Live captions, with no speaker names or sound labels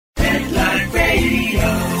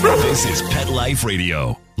This is Pet Life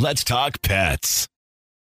Radio. Let's talk pets.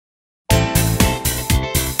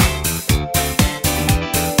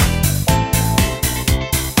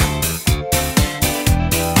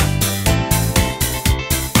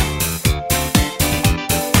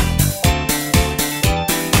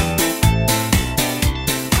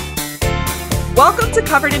 Welcome to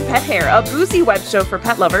Covered in Pet Hair, a boozy web show for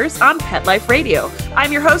pet lovers on Pet Life Radio.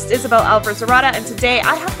 I'm your host, Isabel Alvarez-Arata, and today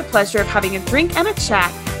I have the pleasure of having a drink and a chat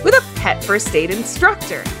with a pet first aid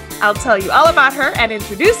instructor. I'll tell you all about her and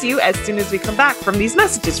introduce you as soon as we come back from these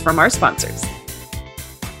messages from our sponsors.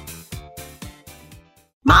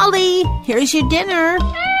 Molly, here's your dinner.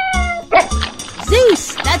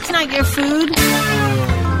 Zeus, that's not your food.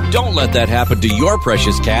 Don't let that happen to your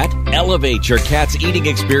precious cat. Elevate your cat's eating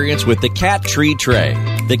experience with the Cat Tree Tray.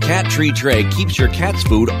 The Cat Tree Tray keeps your cat's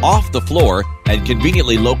food off the floor and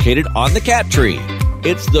conveniently located on the cat tree.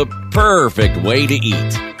 It's the perfect way to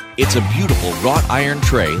eat. It's a beautiful wrought iron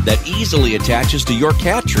tray that easily attaches to your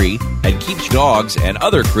cat tree and keeps dogs and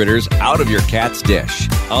other critters out of your cat's dish.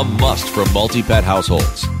 A must for multi-pet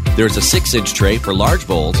households. There's a 6-inch tray for large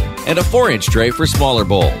bowls and a 4-inch tray for smaller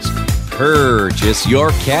bowls. Purchase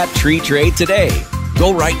your Cat Tree Tray today.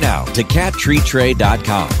 Go right now to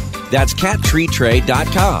cattreetray.com. That's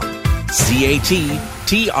cattreetray.com.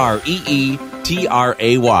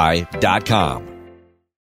 CATTREETRAY.com.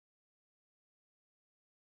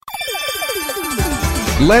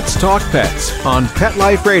 Let's Talk Pets on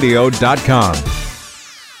PetLifeRadio.com.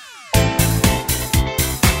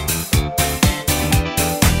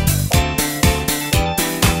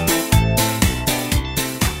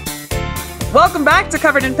 Welcome back to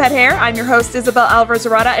Covered in Pet Hair. I'm your host, Isabel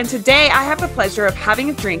Alvarez-Arata, and today I have the pleasure of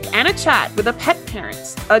having a drink and a chat with a pet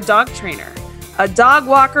parent, a dog trainer, a dog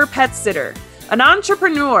walker pet sitter, an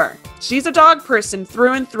entrepreneur. She's a dog person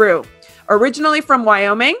through and through. Originally from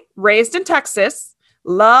Wyoming, raised in Texas,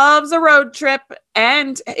 loves a road trip,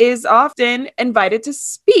 and is often invited to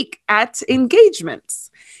speak at engagements.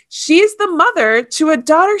 She is the mother to a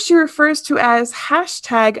daughter she refers to as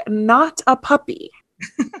 #NotAPuppy.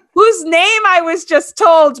 Whose name I was just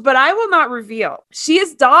told, but I will not reveal. She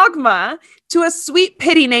is dogma to a sweet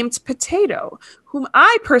pitty named Potato, whom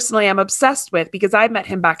I personally am obsessed with because I met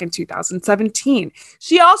him back in 2017.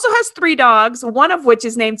 She also has 3 dogs, one of which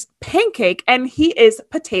is named Pancake, and he is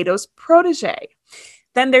Potato's protege.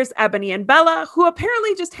 Then there's Ebony and Bella, who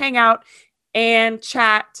apparently just hang out and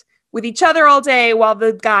chat with each other all day while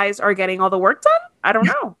the guys are getting all the work done. I don't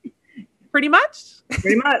know. Pretty much?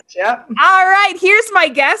 Pretty much, yeah. All right, here's my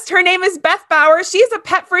guest. Her name is Beth Bauer. She's a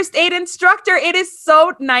pet first aid instructor. It is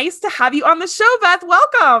so nice to have you on the show, Beth.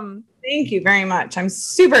 Welcome. Thank you very much. I'm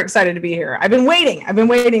super excited to be here. I've been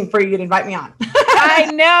waiting for you to invite me on.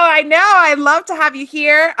 I know. I'd love to have you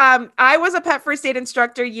here. I was a pet first aid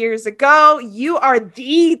instructor years ago. You are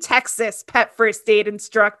the Texas pet first aid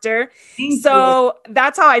instructor. Thank you.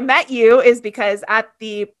 That's how I met you, is because at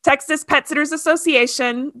the Texas Pet Sitters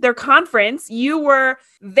Association, their conference, you were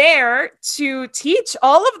there to teach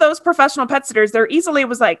all of those professional pet sitters. There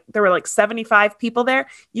were like 75 people there.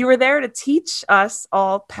 You were there to teach us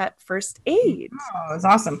all pet first aid. Oh, it's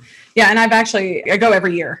awesome. Yeah. And I go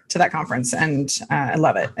every year to that conference, and I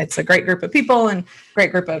love it. It's a great group of people and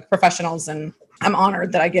great group of professionals. And I'm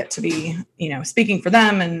honored that I get to be, speaking for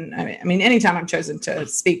them. And I mean, anytime I'm chosen to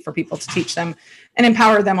speak for people, to teach them and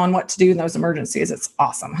empower them on what to do in those emergencies, it's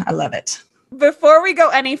awesome. I love it. Before we go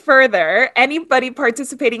any further, anybody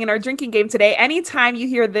participating in our drinking game today, anytime you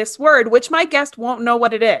hear this word, which my guest won't know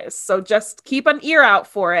what it is, so just keep an ear out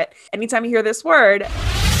for it. Anytime you hear this word,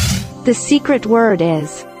 the secret word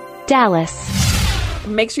is Dallas.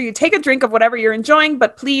 Make sure you take a drink of whatever you're enjoying,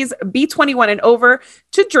 but please be 21 and over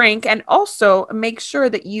to drink. And also make sure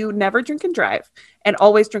that you never drink and drive, and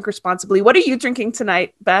always drink responsibly. What are you drinking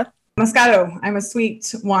tonight, Beth? Moscato. I'm a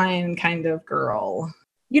sweet wine kind of girl.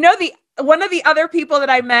 One of the other people that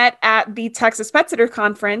I met at the Texas Pet Sitter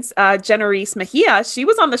Conference, Jenerice Mejia, she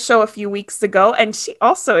was on the show a few weeks ago, and she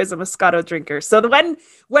also is a Moscato drinker. So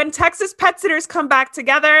when Texas Pet Sitters come back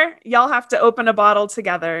together, y'all have to open a bottle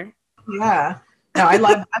together. Yeah. No, I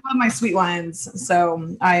love my sweet wines.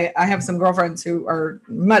 So I have some girlfriends who are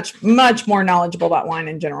much, much more knowledgeable about wine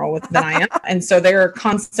in general than I am. And so they're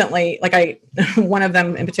constantly one of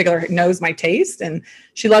them in particular knows my taste, and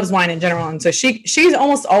she loves wine in general. And so she's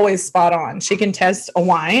almost always spot on. She can test a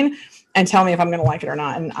wine and tell me if I'm going to like it or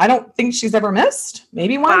not. And I don't think she's ever missed.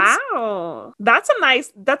 Maybe once. Wow. That's a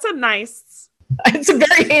nice It's a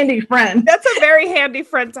very handy friend. That's a very handy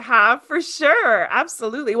friend to have, for sure.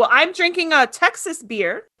 Absolutely. Well, I'm drinking a Texas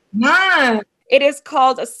beer. Nice. It is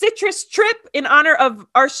called a citrus trip in honor of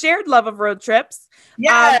our shared love of road trips.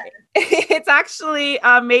 Yeah. It's actually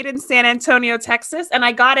made in San Antonio, Texas, and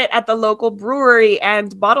I got it at the local brewery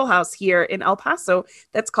and bottle house here in El Paso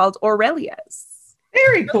that's called Aurelia's.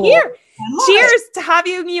 Very cool. Here. Cheers to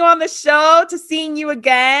having you on the show, to seeing you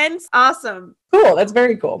again. Awesome. Cool. That's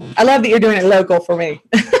very cool. I love that you're doing it local for me.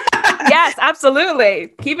 Yes,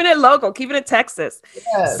 absolutely. Keeping it local, keeping it Texas.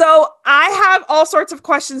 Yes. So I have all sorts of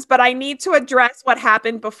questions, but I need to address what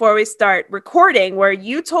happened before we start recording, where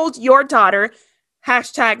you told your daughter,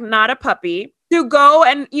 #NotApuppy, to go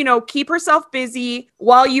and, keep herself busy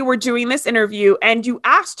while you were doing this interview. And you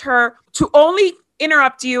asked her to only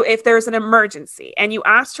interrupt you if there's an emergency. And you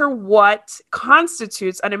asked her what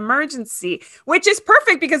constitutes an emergency, which is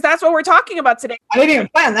perfect because that's what we're talking about today. I didn't even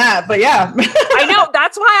plan that, but yeah. I know.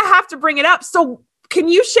 That's why I have to bring it up. So can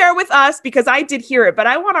you share with us, because I did hear it, but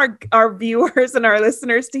I want our viewers and our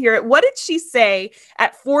listeners to hear it. What did she say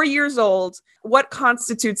at 4 years old? What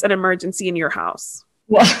constitutes an emergency in your house?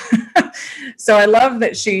 Well, so I love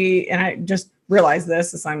that and I just realized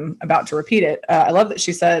this as I'm about to repeat it. I love that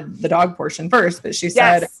she said the dog portion first, but she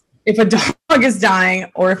said, if a dog is dying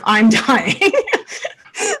or if I'm dying.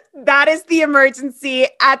 That is the emergency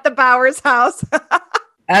at the Bowers house.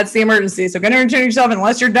 That's the emergency. So get into yourself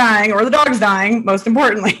unless you're dying or the dog's dying, most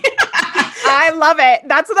importantly. I love it.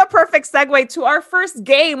 That's the perfect segue to our first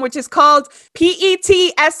game, which is called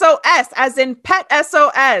PET-SOS, as in Pet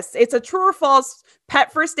SOS. It's a true or false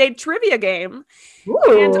pet first aid trivia game.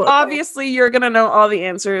 Ooh, and obviously you're going to know all the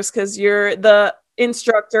answers because you're the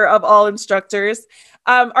instructor of all instructors.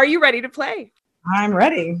 Are you ready to play? I'm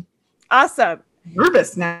ready. Awesome.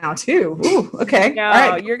 Nervous now too. Ooh, okay. No,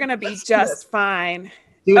 all right. You're going to be just fine.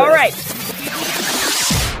 Do all it. right.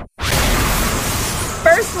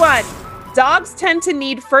 First one. Dogs tend to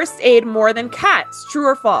need first aid more than cats. True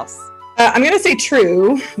or false? I'm going to say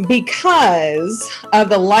true because of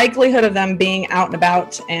the likelihood of them being out and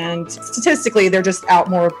about, and statistically, they're just out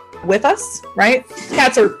more with us, right?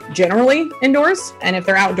 Cats are generally indoors, and if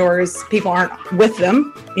they're outdoors, people aren't with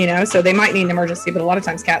them, so they might need an emergency, but a lot of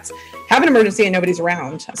times cats have an emergency and nobody's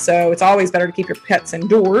around. So it's always better to keep your pets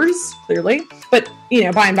indoors, clearly. But,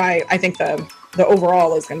 by and by, I think the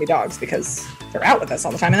overall is going to be dogs because they're out with us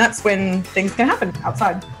all the time. And that's when things can happen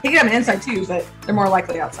outside. You can have them inside too, but they're more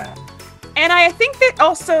likely outside. And I think that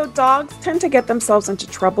also dogs tend to get themselves into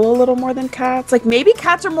trouble a little more than cats. Like maybe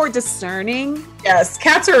cats are more discerning. Yes,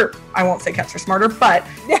 I won't say cats are smarter, but.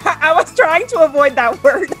 Yeah, I was trying to avoid that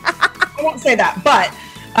word. I won't say that,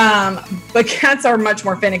 but cats are much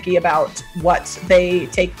more finicky about what they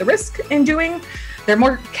take the risk in doing. They're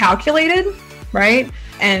more calculated, right?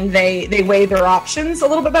 And they weigh their options a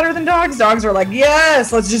little bit better than dogs. Dogs are like,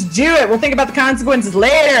 yes, let's just do it. We'll think about the consequences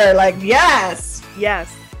later. Like, yes.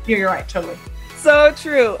 Yes. You're right, totally. So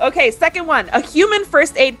true. Okay, second one. A human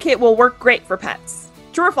first aid kit will work great for pets.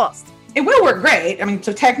 True or false? It will work great. I mean,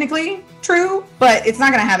 so technically true, but it's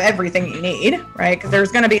not going to have everything you need, right? Because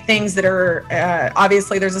there's going to be things that are,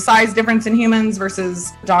 obviously there's a size difference in humans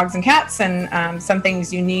versus dogs and cats. And some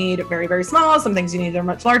things you need very, very small. Some things you need that are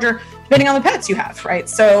much larger, depending on the pets you have, right?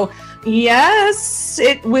 So yes,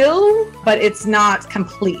 it will, but it's not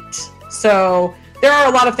complete. So there are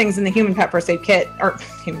a lot of things in the human pet first aid kit,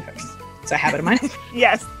 it's a habit of mine.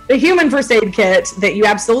 Yes. The human first aid kit that you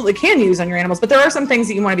absolutely can use on your animals, but there are some things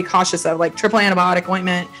that you want to be cautious of, like triple antibiotic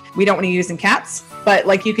ointment. We don't want to use in cats, but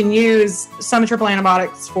like you can use some triple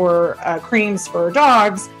antibiotics for creams for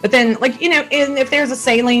dogs. But then if there's a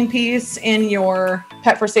saline piece in your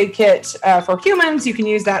pet first aid kit for humans, you can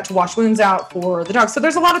use that to wash wounds out for the dogs. So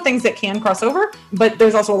there's a lot of things that can cross over, but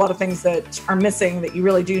there's also a lot of things that are missing that you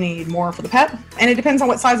really do need more for the pet. And it depends on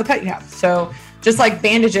what size of pet you have. So just like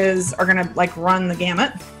bandages are going to run the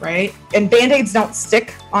gamut, right? And Band-Aids don't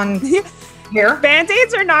stick on hair.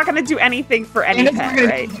 Band-Aids are not going to do anything for any pet,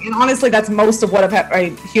 right? And honestly, that's most of what a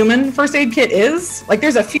human first aid kit is. Like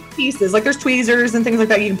there's a few pieces, like there's tweezers and things like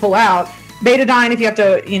that you can pull out. Betadine if you have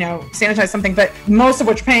to, sanitize something, but most of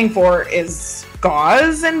what you're paying for is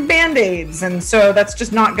gauze and Band-Aids. And so that's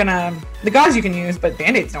just not the gauze you can use, but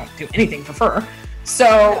Band-Aids don't do anything for fur.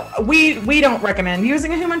 So we don't recommend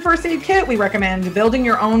using a human first aid kit. We recommend building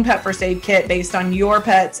your own pet first aid kit based on your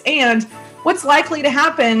pets and what's likely to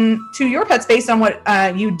happen to your pets based on what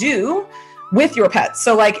you do with your pets.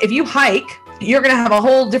 So if you hike, you're going to have a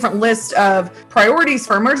whole different list of priorities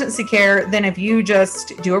for emergency care than if you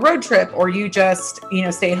just do a road trip or you just,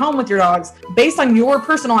 stay at home with your dogs. Based on your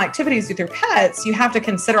personal activities with your pets, you have to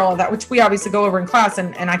consider all of that, which we obviously go over in class,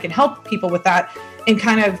 and I can help people with that and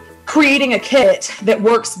kind of creating a kit that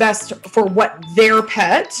works best for what their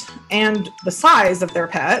pet and the size of their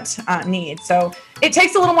pet needs. So it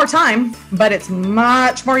takes a little more time, but it's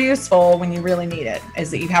much more useful when you really need it, is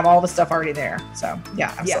that you have all the stuff already there. So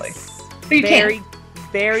yeah, absolutely. Yes. So you can.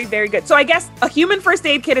 Very, very good. So I guess a human first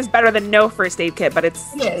aid kit is better than no first aid kit, but it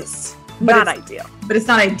is not ideal. But it's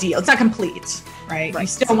not ideal. It's not complete, right? You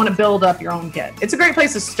still want to build up your own kit. It's a great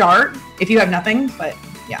place to start if you have nothing, but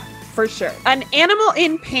yeah. For sure. An animal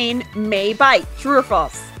in pain may bite. True or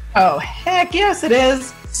false? Oh, heck yes, it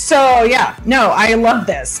is. So yeah, no, I love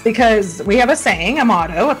this because we have a saying, a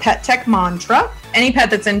motto, a pet tech mantra. Any pet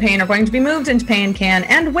that's in pain or going to be moved into pain can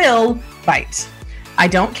and will bite. I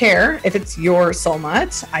don't care if it's your soul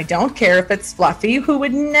mutt. I don't care if it's Fluffy, who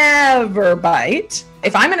would never bite.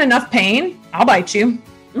 If I'm in enough pain, I'll bite you,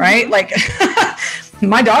 right? Like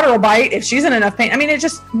my daughter will bite if she's in enough pain. I mean, it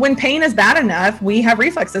just, when pain is bad enough, we have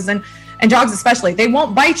reflexes, and dogs especially, they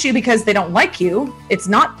won't bite you because they don't like you. It's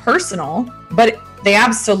not personal, but they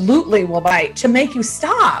absolutely will bite to make you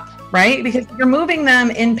stop, right? Because if you're moving them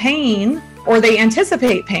in pain, or they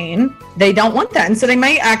anticipate pain, they don't want that. And so they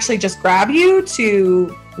may actually just grab you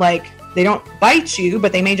to, like, they don't bite you,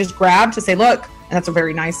 but they may just grab to say, look, and that's a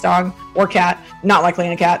very nice dog or cat, not likely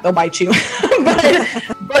in a cat, they'll bite you.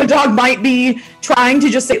 but a dog might be trying to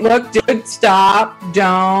just say, look, dude, stop,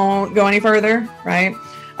 don't go any further, right?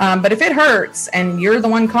 But if it hurts and you're the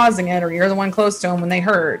one causing it, or you're the one close to them when they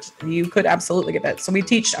hurt, you could absolutely get bit. So we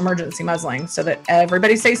teach emergency muzzling so that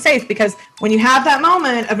everybody stays safe, because when you have that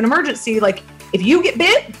moment of an emergency, like if you get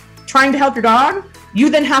bit trying to help your dog, you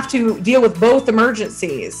then have to deal with both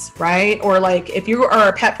emergencies, right? Or like if you are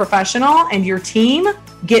a pet professional and your team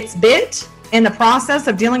gets bit in the process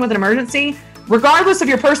of dealing with an emergency, regardless of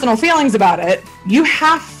your personal feelings about it, you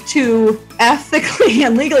have to ethically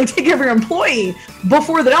and legally take care of your employee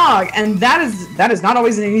before the dog. And that is not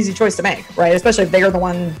always an easy choice to make, right? Especially if they are the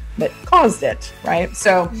one that caused it, right?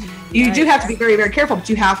 So you do have to be very, very careful, but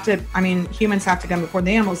you have to, I mean, humans have to come before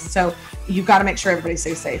the animals. So you've got to make sure everybody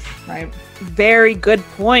stays safe, right? Very good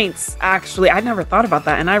points, actually. I never thought about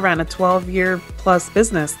that. And I ran a 12-year plus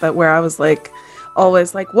business where I was like,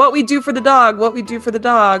 always like, what we do for the dog, or what we do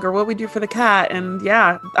for the cat. And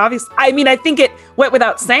yeah, obviously, I mean, I think it went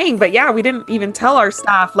without saying, but yeah, we didn't even tell our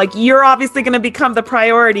staff, like, you're obviously going to become the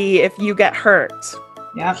priority if you get hurt.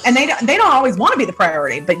 Yeah. And they don't always want to be the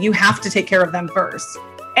priority, but you have to take care of them first.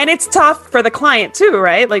 And it's tough for the client too,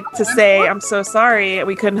 right? Like to say, I'm so sorry,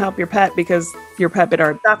 we couldn't help your pet because your pet bit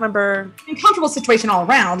our staff member. Uncomfortable situation all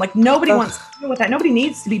around. Like nobody wants to deal with that. Nobody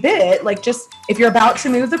needs to be bit. Like just, if you're about to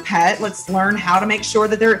move the pet, let's learn how to make sure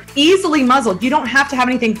that they're easily muzzled. You don't have to have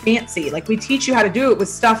anything fancy. Like we teach you how to do it with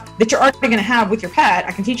stuff that you're already going to have with your pet.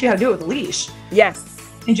 I can teach you how to do it with a leash. Yes.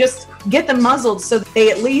 And just get them muzzled so that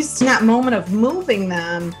they, at least in that moment of moving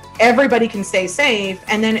them, everybody can stay safe.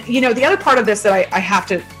 And then, you know, the other part of this that I have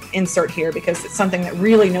to insert here, because it's something that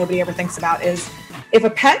really nobody ever thinks about, is if a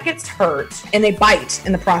pet gets hurt and they bite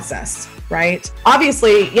in the process, right?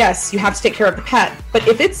 Obviously, yes, you have to take care of the pet. But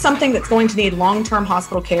if it's something that's going to need long-term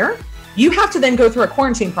hospital care, you have to then go through a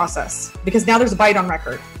quarantine process, because now there's a bite on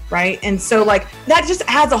record, right? And so like that just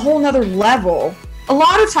adds a whole nother level. A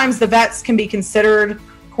lot of times the vets can be considered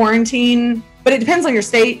quarantine, but it depends on your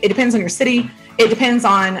state. It depends on your city. It depends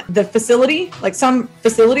on the facility. Like some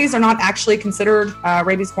facilities are not actually considered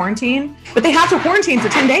rabies quarantine, but they have to quarantine for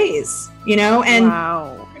 10 days, you know, and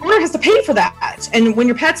the owner has to pay for that. And when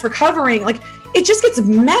your pet's recovering, like it just gets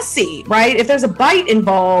messy, right? If there's a bite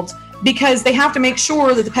involved, because they have to make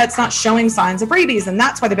sure that the pet's not showing signs of rabies, and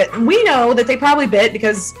that's why they bit. And we know that they probably bit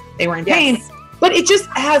because they were in pain, but it just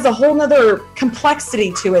has a whole nother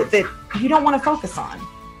complexity to it that you don't want to focus on.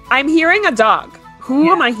 I'm hearing a dog.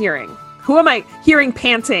 Who am I hearing? Who am I hearing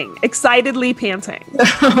panting, excitedly panting?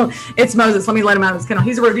 It's Moses. Let me let him out of his kennel.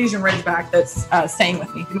 He's a Rhodesian Ridgeback that's staying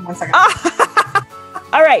with me. Give me 1 second.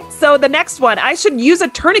 All right. So the next one, I should use a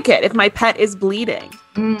tourniquet if my pet is bleeding.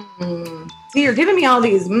 See, you're giving me all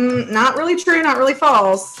these. Not really true, not really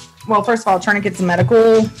false. Well, first of all, tourniquet's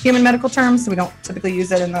a human medical term, so we don't typically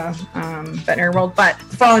use it in the veterinary world. But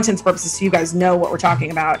for all intents and purposes, so you guys know what we're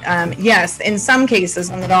talking about. Yes, in some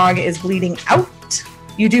cases, when the dog is bleeding out,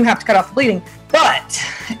 you do have to cut off the bleeding. But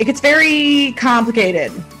it gets very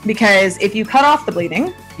complicated, because if you cut off the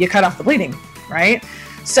bleeding, you cut off the bleeding, right?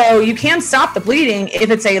 So you can stop the bleeding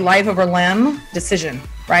if it's a life over limb decision,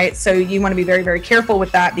 right? So you want to be very, very careful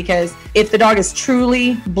with that, because if the dog is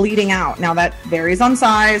truly bleeding out, now that varies on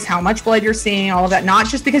size, how much blood you're seeing, all of that, not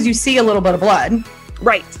just because you see a little bit of blood.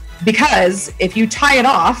 Right. Because if you tie it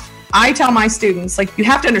off I tell my students, like, you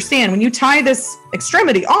have to understand when you tie this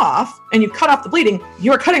extremity off and you cut off the bleeding,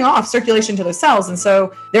 you're cutting off circulation to the cells. And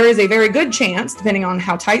so there is a very good chance, depending on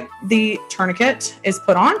how tight the tourniquet is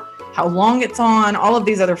put on, how long it's on, all of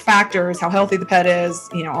these other factors, how healthy the pet is,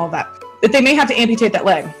 you know, all of that they may have to amputate that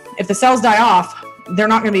leg. If the cells die off, they're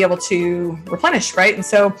not going to be able to replenish, right? And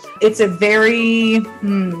so it's a very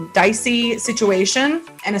dicey situation.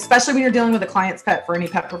 And especially when you're dealing with a client's pet, for any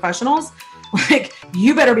pet professionals, like,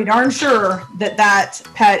 you better be darn sure that that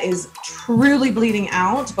pet is truly bleeding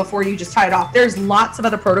out before you just tie it off. There's lots of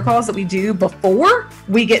other protocols that we do before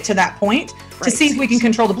we get to that point to see if we can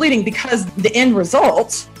control the bleeding, because the end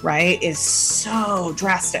result, right, is so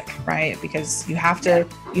drastic, right? Because you have to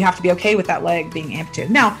be okay with that leg being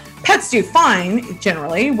amputated. Now, pets do fine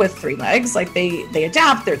generally with 3 legs. Like, they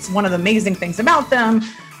adapt. It's one of the amazing things about them,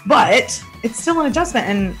 but it's still an adjustment,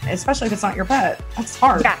 and especially if it's not your pet, that's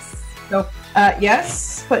hard. Yes. So,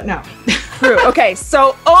 yes, but no. True. Okay.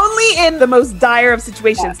 So only in the most dire of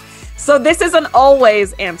situations. Yes. So this is an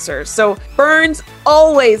always answer. So burns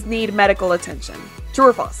always need medical attention. True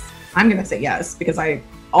or false? I'm going to say yes, because I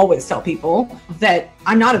always tell people that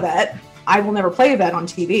I'm not a vet. I will never play a vet on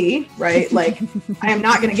TV, right? Like, I am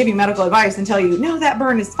not going to give you medical advice and tell you, no, that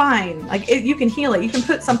burn is fine. Like, you can heal it. You can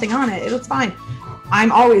put something on it. It's fine.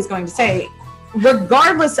 I'm always going to say,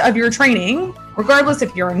 regardless of your training, regardless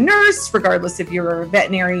if you're a nurse, regardless if you're a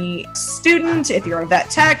veterinary student, if you're a vet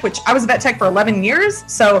tech, which I was a vet tech for 11 years.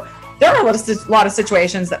 So there are a lot of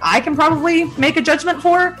situations that I can probably make a judgment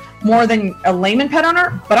for more than a layman pet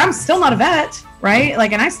owner, but I'm still not a vet, right?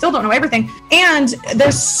 Like, and I still don't know everything. And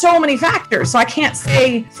there's so many factors. So I can't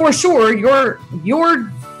say for sure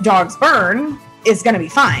your dog's burn is going to be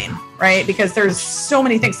fine, right? Because there's so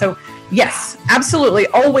many things. So yes, absolutely.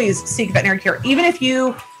 Always seek veterinary care. Even if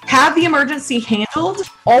you have the emergency handled,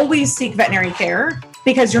 always seek veterinary care,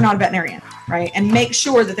 because you're not a veterinarian, right? And make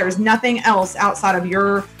sure that there's nothing else outside of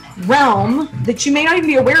your realm that you may not even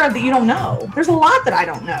be aware of that you don't know. There's a lot that I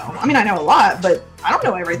don't know. I mean, I know a lot, but I don't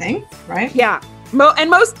know everything, right? Yeah. And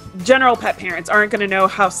most general pet parents aren't going to know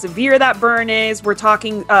how severe that burn is. We're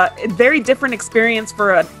talking a very different experience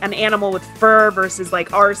for an animal with fur versus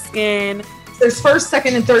like our skin. There's first,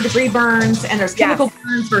 second, and third degree burns, and there's chemical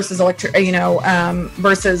burns versus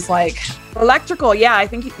versus like electrical. Yeah, I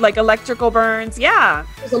think like electrical burns. Yeah,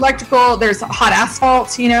 there's electrical. There's hot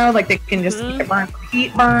asphalt. Like, they can just get burned from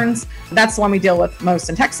heat burns. That's the one we deal with most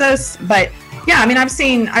in Texas. But yeah, I mean, I've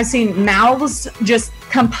seen mouths just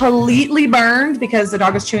completely burned because the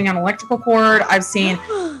dog was chewing on electrical cord. I've seen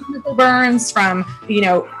chemical burns from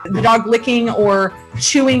the dog licking or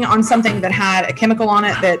chewing on something that had a chemical on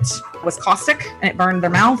it that was caustic, and it burned their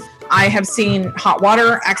mouth. I have seen hot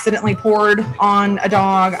water accidentally poured on a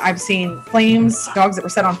dog. I've seen flames, dogs that were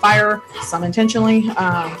set on fire, some intentionally,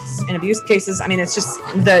 in abuse cases. I mean, it's just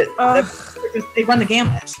they run the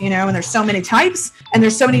gamut, and there's so many types and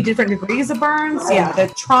there's so many different degrees of burns. Yeah, the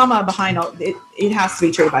trauma behind it has to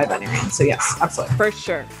be treated by a veterinarian. So yes, absolutely. For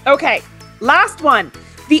sure. Okay, last one.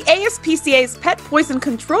 The ASPCA's Pet Poison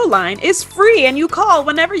Control Line is free, and you call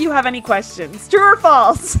whenever you have any questions. True or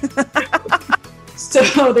false?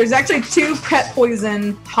 So there's actually 2 pet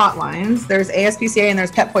poison hotlines. There's ASPCA and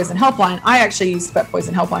there's Pet Poison Helpline. I actually use Pet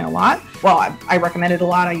Poison Helpline a lot. Well, I recommend it a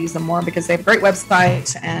lot. I use them more because they have a great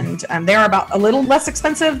website, and they are about a little less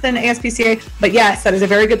expensive than ASPCA. But yes, that is a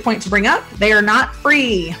very good point to bring up. They are not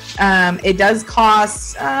free. It does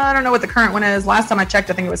cost, I don't know what the current one is. Last time I checked,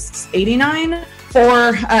 I think it was $89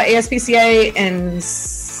 for ASPCA and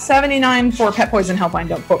 $79 for Pet Poison Helpline.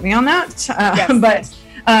 Don't quote me on that. Yes.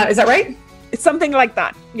 But is that right? It's something like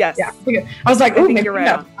that. Yes. Yeah. I was like, oh, maybe you're right.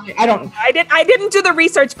 No, I don't. I didn't do the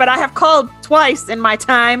research, but I have called twice in my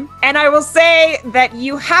time. And I will say that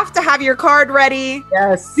you have to have your card ready.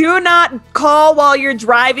 Yes. Do not call while you're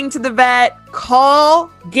driving to the vet.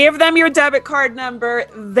 Call, give them your debit card number,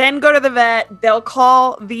 then go to the vet. They'll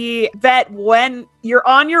call the vet when you're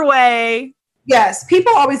on your way. Yes.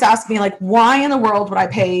 People always ask me, like, why in the world would I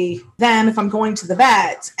pay them if I'm going to the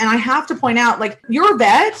vet? And I have to point out, like, your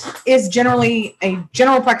vet is generally a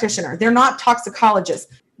general practitioner. They're not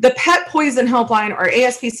toxicologists. The Pet Poison Helpline or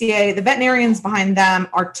ASPCA, the veterinarians behind them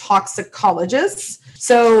are toxicologists.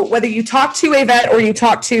 So whether you talk to a vet or you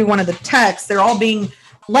talk to one of the techs, they're all being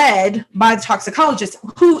led by the toxicologists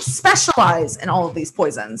who specialize in all of these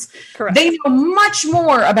poisons. Correct. They know much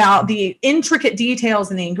more about the intricate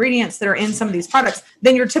details and the ingredients that are in some of these products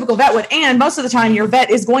than your typical vet would. And most of the time, your vet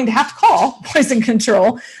is going to have to call poison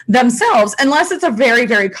control themselves, unless it's a very,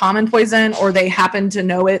 very common poison or they happen to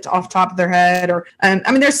know it off the top of their head. Or,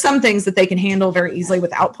 there's some things that they can handle very easily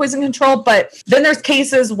without poison control. But then there's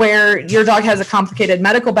cases where your dog has a complicated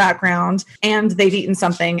medical background and they've eaten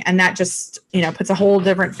something, and that just, puts a whole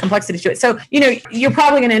different complexity to it. So, you're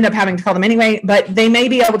probably going to end up having to call them anyway, but they may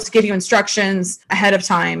be able to give you instructions ahead of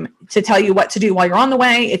time to tell you what to do while you're on the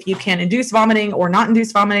way, if you can induce vomiting or not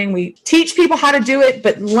induce vomiting. We teach people how to do it,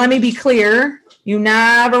 but let me be clear. You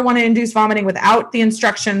never want to induce vomiting without the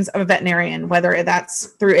instructions of a veterinarian, whether that's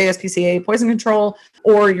through ASPCA poison control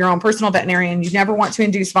or your own personal veterinarian. You never want to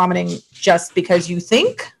induce vomiting just because you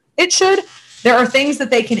think it should. There are things that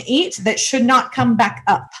they can eat that should not come back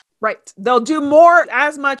up. Right. They'll do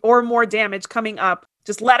as much or more damage coming up.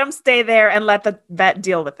 Just let them stay there and let the vet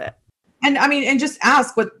deal with it. And just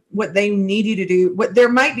ask what they need you to do. There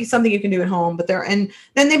might be something you can do at home, and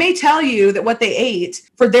then they may tell you that what they ate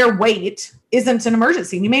for their weight isn't an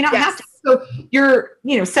emergency. And you may not have to. So your,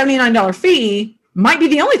 $79 fee might be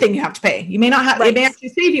the only thing you have to pay. You may not have, It may actually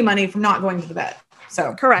save you money from not going to the vet.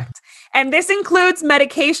 So correct. And this includes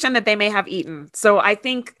medication that they may have eaten. So I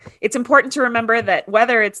think it's important to remember that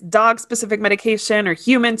whether it's dog-specific medication or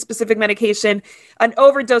human-specific medication, an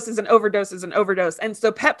overdose is an overdose is an overdose. And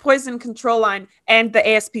so Pet Poison Control Line and the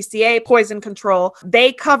ASPCA Poison Control,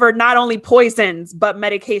 they cover not only poisons, but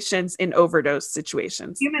medications in overdose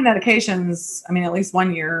situations. Human medications, at least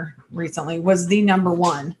 1 year recently, was the number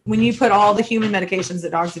one. When you put all the human medications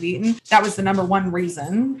that dogs have eaten, that was the number one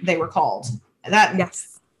reason they were called. Yes.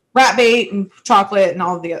 Rat bait and chocolate and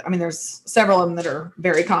all of the, there's several of them that are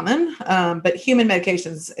very common, but human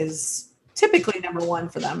medications is typically number one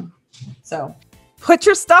for them. So put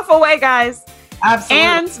your stuff away, guys. Absolutely.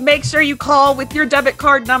 And make sure you call with your debit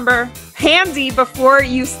card number handy before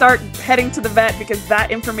you start heading to the vet, because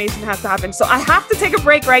that information has to happen. So I have to take a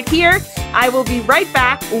break right here. I will be right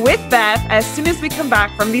back with Beth as soon as we come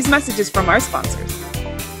back from these messages from our sponsors.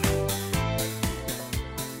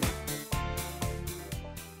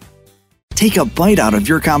 Take a bite out of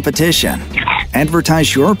your competition.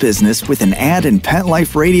 Advertise your business with an ad in Pet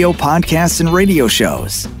Life Radio podcasts and radio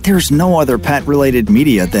shows. There's no other pet-related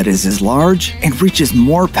media that is as large and reaches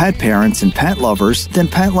more pet parents and pet lovers than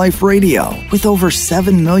Pet Life Radio. With over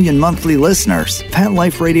 7 million monthly listeners, Pet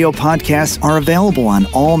Life Radio podcasts are available on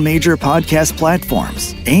all major podcast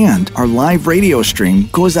platforms. And our live radio stream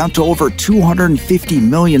goes out to over 250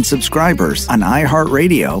 million subscribers on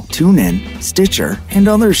iHeartRadio, TuneIn, Stitcher, and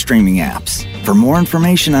other streaming apps. For more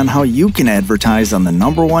information on how you can advertise on the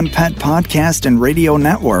 #1 pet podcast and radio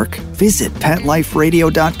network, visit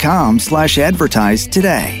PetLifeRadio.com/advertise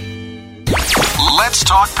today. Let's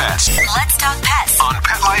talk pets. Let's talk pets On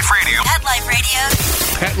Pet Life Radio. Pet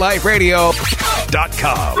Life Radio.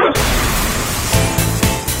 PetLifeRadio.com.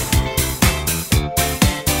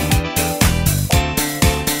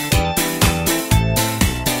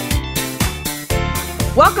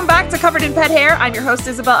 Welcome back to Covered in Pet Hair. I'm your host,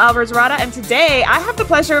 Isabel Alvarez-Rada, and today I have the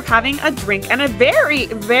pleasure of having a drink and a very,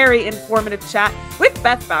 very informative chat with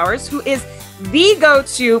Beth Bowers, who is the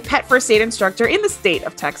go-to pet first aid instructor in the state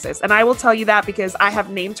of Texas. And I will tell you that because I have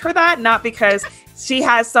named her that, not because she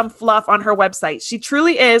has some fluff on her website. She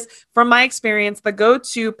truly is, from my experience, the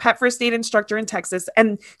go-to pet first aid instructor in Texas.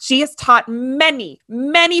 And she has taught many,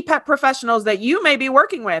 many pet professionals that you may be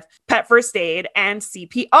working with pet first aid and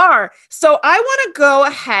CPR. So I want to go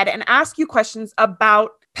ahead and ask you questions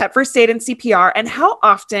about pet first aid and CPR and how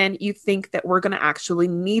often you think that we're going to actually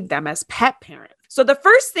need them as pet parents. So the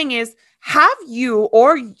first thing is, have you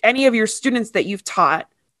or any of your students that you've taught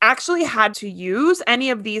actually had to use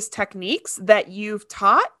any of these techniques that you've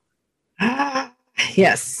taught?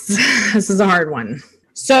 Yes, this is a hard one.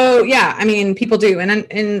 So yeah, people do. And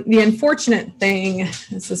the unfortunate thing,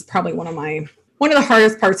 this is probably one of the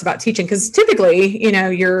hardest parts about teaching, because typically,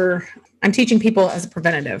 I'm teaching people as a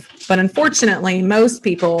preventative, but unfortunately, most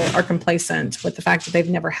people are complacent with the fact that they've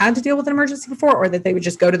never had to deal with an emergency before, or that they would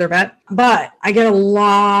just go to their vet. But I get a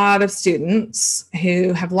lot of students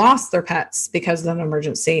who have lost their pets because of an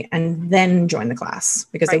emergency and then join the class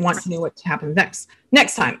because they want to know what happens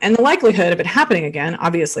next time. And the likelihood of it happening again,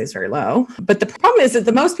 obviously, is very low. But the problem is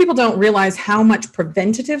that most people don't realize how much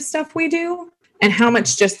preventative stuff we do. and how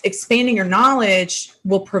much just expanding your knowledge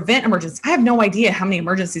will prevent emergencies. I have no idea how many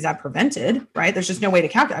emergencies I've prevented, right? There's just no way to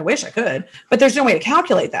calculate. I wish I could, but there's no way to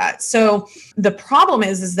calculate that. So the problem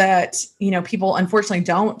is that, people unfortunately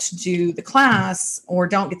don't do the class or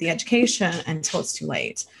don't get the education until it's too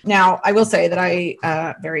late. Now, I will say that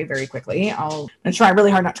I, very, very quickly, I'm gonna try really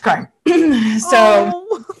hard not to cry. So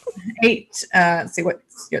 8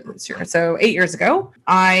 years ago,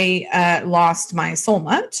 I lost my soul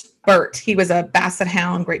mutt, Bert. He was a Basset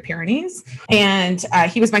Hound, Great Pyrenees, and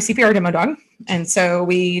he was my CPR demo dog. And so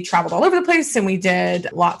we traveled all over the place and we did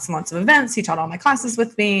lots and lots of events. He taught all my classes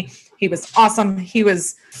with me. He was awesome. He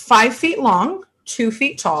was 5 feet long, 2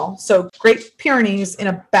 feet tall. So Great Pyrenees in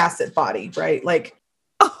a Basset body, right? Like,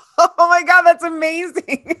 oh my God, that's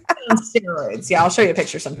amazing. on steroids. Yeah, I'll show you a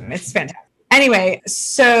picture sometime. It's fantastic. Anyway,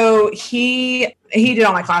 so he did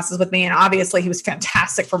all my classes with me, and obviously he was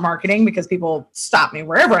fantastic for marketing because people stopped me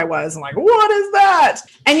wherever I was and like, what is that?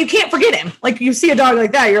 And you can't forget him. Like, you see a dog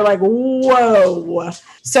like that, you're like, whoa.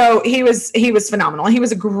 So he was phenomenal. He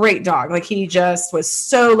was a great dog. Like, he just was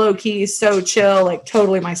so low key, so chill, like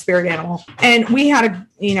totally my spirit animal. And we had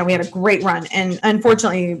a great run. And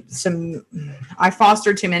unfortunately, I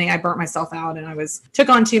fostered too many. I burnt myself out, and I took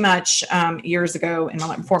on too much years ago in my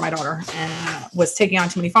life before my daughter, and was taking on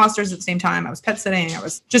too many fosters at the same time. I was pet sitting. It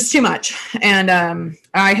was just too much. And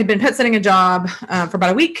I had been pet sitting a job for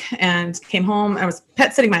about a week and came home. I was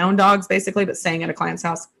pet sitting my own dogs basically, but staying at a client's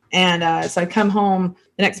house. And so I come home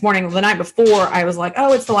the next morning. The night before, I was like,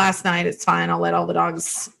 oh, it's the last night. It's fine. I'll let all the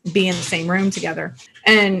dogs be in the same room together.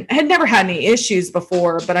 And I had never had any issues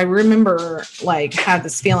before, but I remember had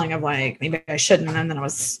this feeling of maybe I shouldn't. And then I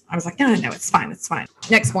was like, no, it's fine. It's fine.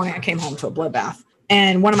 Next morning, I came home to a bloodbath.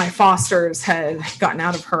 And one of my fosters had gotten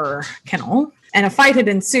out of her kennel and a fight had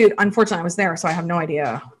ensued. Unfortunately, I was there, so I have no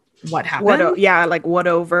idea what happened. What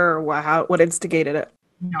over or what instigated it?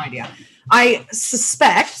 No idea. I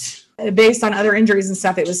suspect, based on other injuries and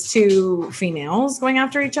stuff, it was 2 females going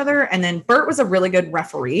after each other. And then Bert was a really good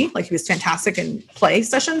referee. Like, he was fantastic in play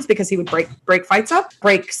sessions because he would break fights up,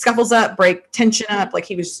 break scuffles up, break tension up. Like,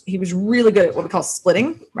 he was really good at what we call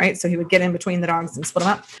splitting, right? So he would get in between the dogs and split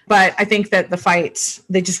them up. But I think that the fight,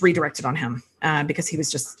 they just redirected on him because he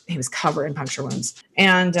was covered in puncture wounds.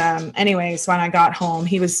 And anyway, so when I got home,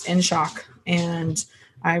 he was in shock, and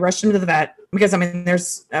I rushed him to the vet because,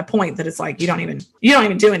 there's a point that it's like, you don't even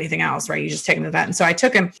do anything else, right? You just take him to the vet. And so I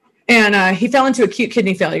took him, and he fell into acute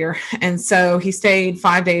kidney failure. And so he stayed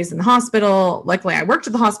 5 days in the hospital. Luckily, I worked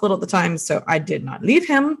at the hospital at the time, so I did not leave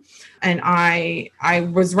him. And I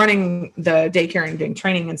was running the daycare and doing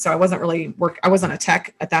training. And so I wasn't a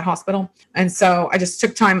tech at that hospital. And so I just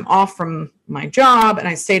took time off from my job and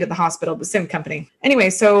I stayed at the hospital, the sim company. Anyway,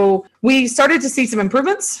 so we started to see some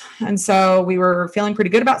improvements. And so we were feeling pretty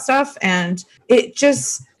good about stuff. And you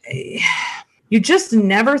just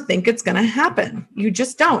never think it's going to happen. You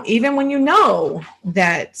just don't, even when you know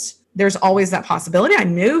that there's always that possibility. I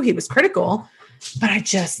knew he was critical, but I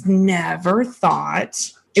just never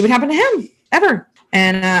thought it would happen to him ever.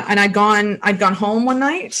 And I'd gone home one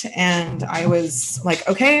night and I was like,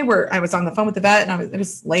 okay, I was on the phone with the vet and it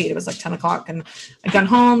was late. It was like 10 o'clock and I'd gone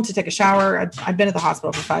home to take a shower. I'd been at the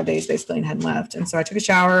hospital for 5 days basically and hadn't left. And so I took a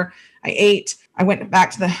shower, I ate, I went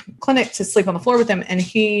back to the clinic to sleep on the floor with him. And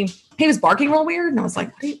he was barking real weird. And I was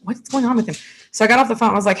like, what's going on with him? So I got off the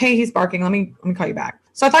phone. I was like, hey, he's barking. Let me call you back.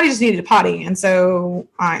 So I thought he just needed a potty. And so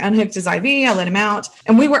I unhooked his IV. I let him out.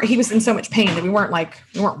 And he was in so much pain that we weren't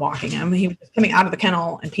walking him. He was coming out of the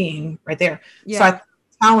kennel and peeing right there. Yeah. So I put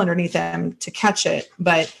a towel underneath him to catch it.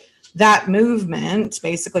 But that movement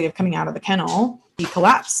basically of coming out of the kennel, he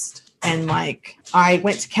collapsed. And I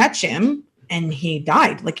went to catch him and he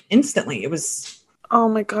died instantly. It was. Oh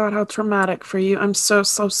my God, how traumatic for you. I'm so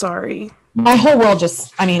sorry. My whole world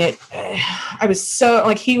I was so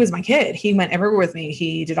he was my kid. He went everywhere with me.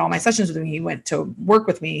 He did all my sessions with me. He went to work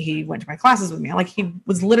with me. He went to my classes with me. He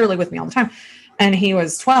was literally with me all the time. And he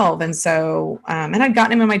was 12. And so, and I'd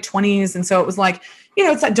gotten him in my 20s. And so it was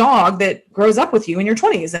it's that dog that grows up with you in your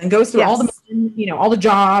 20s and goes through all the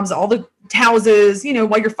jobs, all the houses,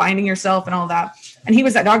 while you're finding yourself and all that. And he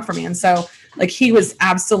was that dog for me. And so he was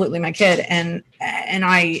absolutely my kid. And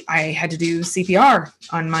I had to do CPR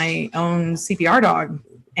on my own CPR dog.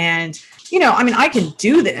 And, I can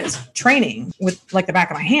do this training with the back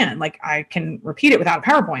of my hand. I can repeat it without a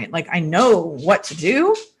PowerPoint. I know what to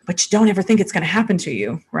do. but you don't ever think it's going to happen to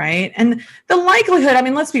you, right? And the likelihood, I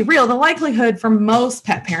mean, let's be real, the likelihood for most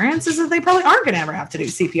pet parents is that they probably aren't going to ever have to do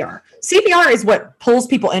CPR. CPR is what pulls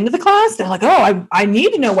people into the class. They're like, oh, I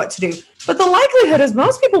need to know what to do. But the likelihood is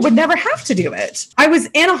most people would never have to do it. I was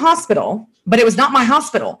in a hospital, but it was not my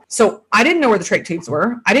hospital. So I didn't know where the trach tubes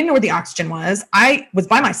were. I didn't know where the oxygen was. I was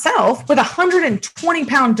by myself with a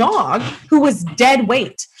 120-pound dog who was dead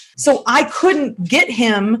weight. So I couldn't get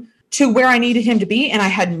him to where I needed him to be. And I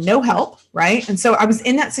had no help. Right. And so I was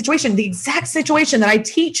in that situation, the exact situation that I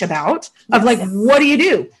teach about of like, what do you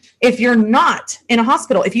do if you're not in a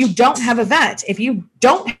hospital? If you don't have a vet, if you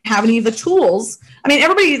don't have any of the tools, I mean,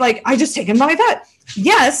 everybody like, I just take him to my vet.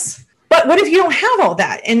 Yes. But what if you don't have all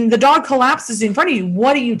that and the dog collapses in front of you?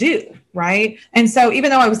 What do you do? Right. And so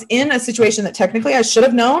even though I was in a situation that technically I should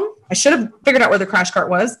have known, I should have figured out where the crash cart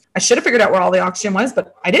was. I should have figured out where all the oxygen was,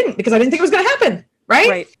 but I didn't because I didn't think it was going to happen.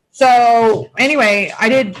 Right. So anyway, I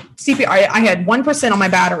did CPR. I had 1% on my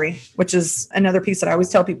battery, which is another piece that I always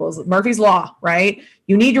tell people is Murphy's Law, right?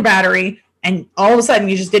 You need your battery and all of a sudden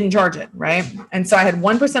you just didn't charge it, right? And so I had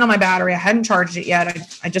 1% on my battery. I hadn't charged it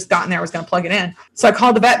yet. I just got in there. I was going to plug it in. So I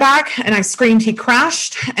called the vet back and I screamed, he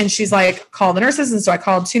crashed. And she's like, call the nurses. And so I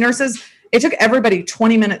called 2 nurses. It took everybody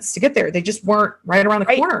 20 minutes to get there. They just weren't right around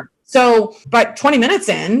the corner. So, but 20 minutes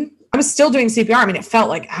in, I was still doing CPR. I mean, it felt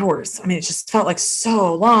like hours. I mean, it just felt like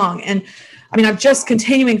so long. And I mean, I'm just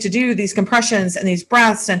continuing to do these compressions and these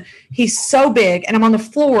breaths, and he's so big and I'm on the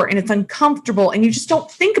floor and it's uncomfortable. And you just don't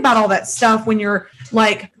think about all that stuff when you're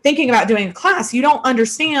like thinking about doing a class. You don't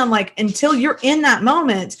understand like until you're in that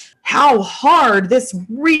moment, how hard this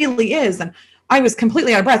really is. And I was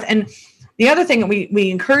completely out of breath. And the other thing that we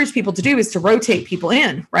encourage people to do is to rotate people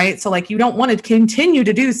in, right? So like you don't want to continue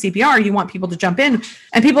to do CPR. You want people to jump in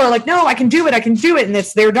and people are like, no, I can do it. And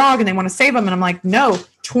it's their dog and they want to save them. And I'm like, no,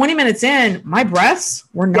 20 minutes in, my breaths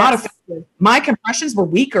were not effective. My compressions were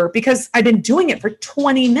weaker because I've been doing it for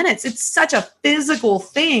 20 minutes. It's such a physical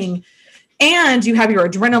thing. And you have your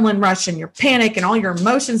adrenaline rush and your panic and all your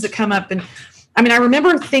emotions that come up. And I mean, I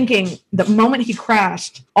remember thinking the moment he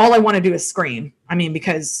crashed, all I want to do is scream. I mean,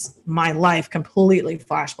 because my life completely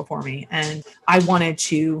flashed before me and I wanted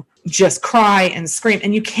to just cry and scream.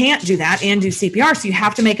 And you can't do that and do CPR. So you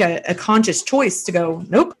have to make a conscious choice to go,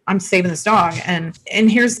 nope, I'm saving this dog. And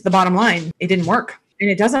here's the bottom line. It didn't work. And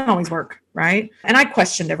it doesn't always work. Right. And I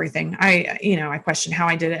questioned everything. I questioned how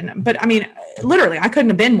I did it. But I mean, literally, I couldn't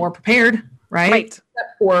have been more prepared. Right.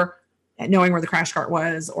 Except for knowing where the crash cart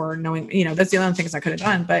was or knowing, that's the only things I could have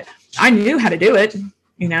done, but I knew how to do it,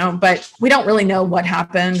 but we don't really know what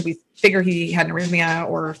happened. We figure he had an arrhythmia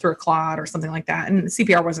or through a clot or something like that. And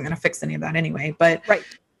CPR wasn't going to fix any of that anyway, but,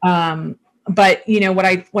 but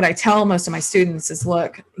what I tell most of my students is,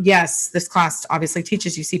 look, yes, this class obviously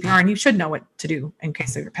teaches you CPR and you should know what to do in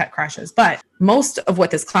case your pet crashes. But most of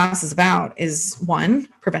what this class is about is one,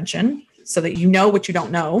 prevention, so that you know what you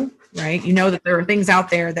don't know, right? You know that there are things out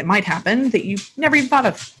there that might happen that you've never even thought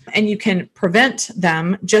of, and you can prevent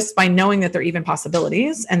them just by knowing that there are even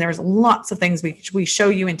possibilities. And there's lots of things we show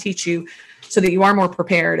you and teach you so that you are more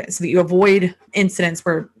prepared, so that you avoid incidents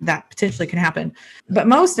where that potentially can happen. But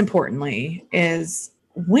most importantly is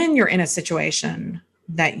when you're in a situation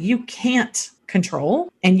that you can't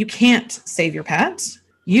control and you can't save your pet,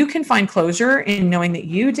 you can find closure in knowing that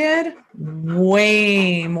you did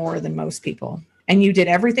way more than most people. And you did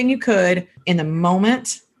everything you could in the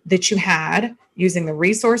moment that you had, using the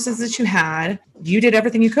resources that you had. You did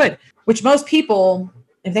everything you could, which most people,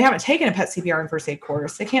 if they haven't taken a pet CPR and first aid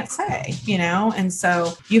course, they can't say, and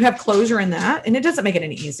so you have closure in that, and it doesn't make it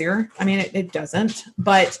any easier. I mean, it doesn't,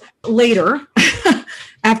 but later,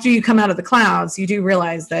 after you come out of the clouds, you do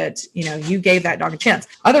realize that, you gave that dog a chance.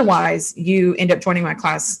 Otherwise, you end up joining my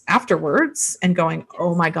class afterwards and going,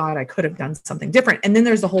 oh my God, I could have done something different. And then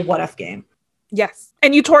there's the whole what if game. Yes.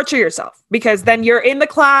 And you torture yourself because then you're in the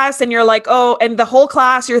class and you're like, oh, and the whole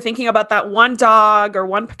class, you're thinking about that one dog or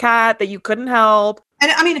one cat that you couldn't help.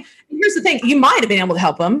 And I mean, here's the thing. You might have been able to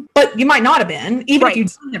help them, but you might not have been. Even if you'd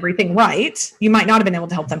done everything right, you might not have been able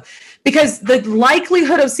to help them. Because the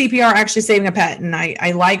likelihood of CPR actually saving a pet, and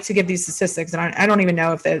I like to give these statistics, and I don't even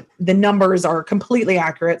know if the numbers are completely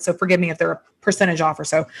accurate, so forgive me if they're a percentage off or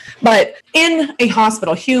so. But in a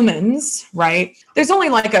hospital, humans, right, there's only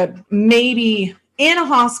like maybe in a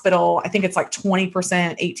hospital, I think it's like 20%,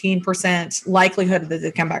 18% likelihood that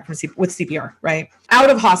they come back with CPR, right?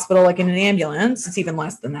 Out of hospital, like in an ambulance, it's even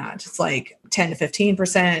less than that. It's like 10 to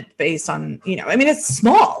 15% based on, it's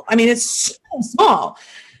small. It's so small.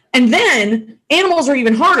 And then animals are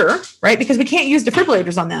even harder, right? Because we can't use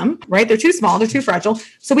defibrillators on them, right? They're too small, they're too fragile.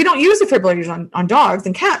 So we don't use defibrillators on dogs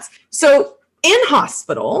and cats. So in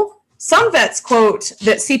hospital, some vets quote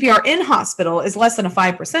that CPR in hospital is less than a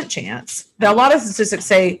 5% chance. Now, a lot of statistics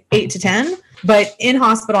say 8 to 10, but in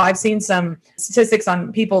hospital, I've seen some statistics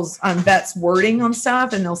on people's vets wording on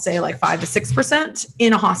stuff, and they'll say like 5 to 6%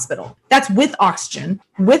 in a hospital. That's with oxygen,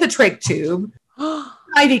 with a trach tube,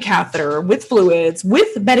 IV catheter, with fluids,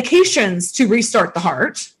 with medications to restart the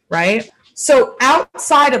heart, right? So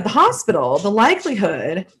outside of the hospital, the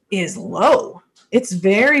likelihood is low. It's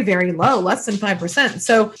very, very low, less than 5%.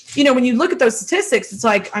 So, when you look at those statistics, it's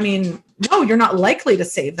like, no, you're not likely to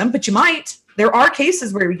save them, but you might. There are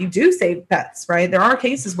cases where you do save pets, right? There are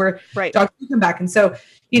cases where dogs do come back. And so,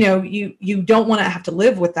 you don't want to have to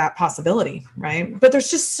live with that possibility, right? But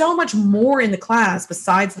there's just so much more in the class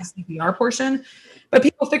besides the CPR portion. But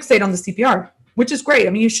people fixate on the CPR, which is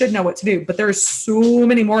great. You should know what to do, but there's so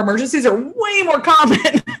many more emergencies are way more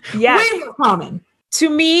common. Yes. Way more common. To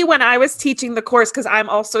me, when I was teaching the course, because I'm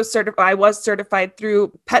also certified, I was certified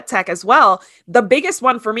through Pet Tech as well. The biggest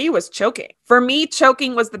one for me was choking. For me,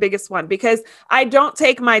 choking was the biggest one because I don't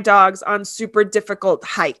take my dogs on super difficult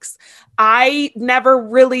hikes. I never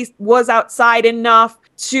really was outside enough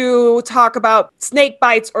to talk about snake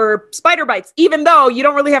bites or spider bites, even though you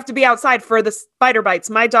don't really have to be outside for the spider bites.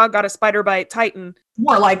 My dog got a spider bite Titan.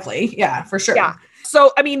 More likely. Yeah, for sure. Yeah.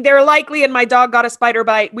 So, they're likely, and my dog got a spider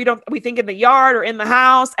bite. We think in the yard or in the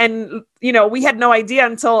house. And, we had no idea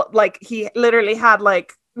until he literally had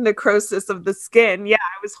necrosis of the skin. Yeah,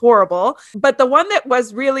 it was horrible. But the one that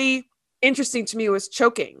was really interesting to me was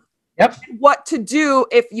choking. Yep. What to do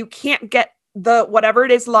if you can't get the whatever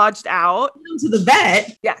it is lodged out. To the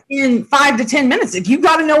vet in 5 to 10 minutes. If you've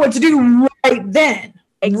got to know what to do right then.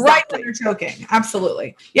 Exactly. Right when you're choking.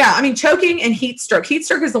 Absolutely. Yeah. Choking and heat stroke. Heat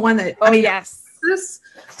stroke is the one that, yes.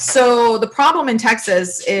 So the problem in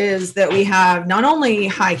Texas is that we have not only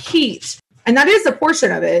high heat, and that is a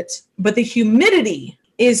portion of it, but the humidity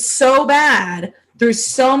is so bad through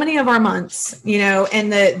so many of our months,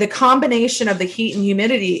 and the combination of the heat and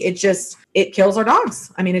humidity, it kills our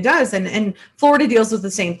dogs. It does. And Florida deals with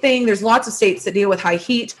the same thing. There's lots of states that deal with high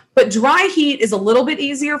heat, but dry heat is a little bit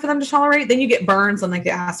easier for them to tolerate. Then you get burns on the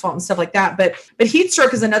asphalt and stuff like that. But heat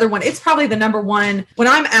stroke is another one. It's probably the number one when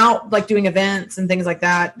I'm out doing events and things like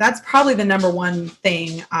that. That's probably the number one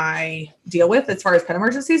thing I deal with as far as pet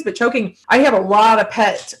emergencies. But choking, I have a lot of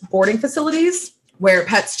pet boarding facilities where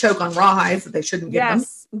pets choke on rawhides that they shouldn't give them.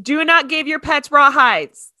 Do not give your pets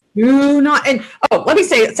rawhides. Do not. And let me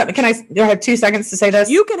say something. Do I have 2 seconds to say this?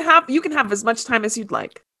 You can have as much time as you'd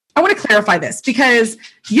like. I want to clarify this because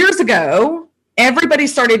years ago, everybody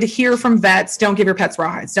started to hear from vets, don't give your pets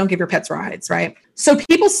rawhides. Don't give your pets rawhides, right? So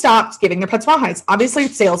people stopped giving their pets rawhides. Obviously,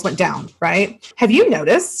 sales went down, right? Have you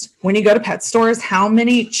noticed when you go to pet stores how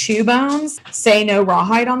many chew bones say no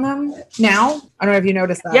rawhide on them now? I don't know if you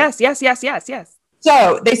noticed that. Yes.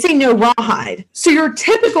 So they say no rawhide. So your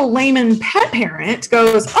typical layman pet parent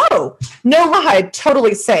goes, oh, no rawhide,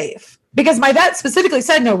 totally safe. Because my vet specifically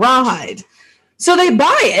said no rawhide. So they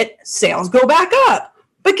buy it, sales go back up.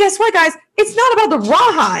 But guess what, guys? It's not about the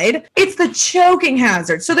rawhide. It's the choking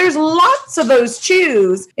hazard. So there's lots of those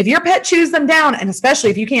chews. If your pet chews them down, and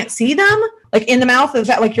especially if you can't see them, in the mouth of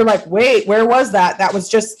that, you're like, wait, where was that? That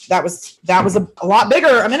was a lot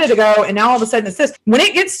bigger a minute ago. And now all of a sudden it's this. When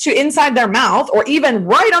it gets to inside their mouth or even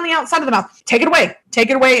right on the outside of the mouth, take it away. Take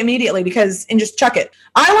it away immediately and just chuck it.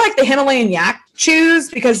 I like the Himalayan yak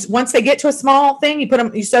chews because once they get to a small thing,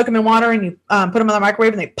 you soak them in water and you put them in the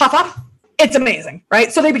microwave and they puff up. It's amazing,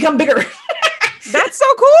 right? So they become bigger. That's so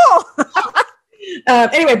cool.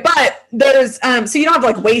 Anyway, but there's, so you don't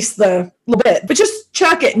have to waste the little bit, but just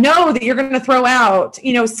chuck it. Know that you're going to throw out,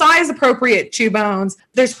 size appropriate chew bones.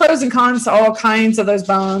 There's pros and cons to all kinds of those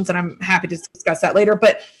bones. And I'm happy to discuss that later,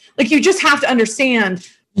 but you just have to understand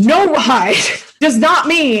no rawhide does not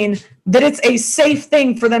mean that it's a safe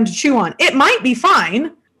thing for them to chew on. It might be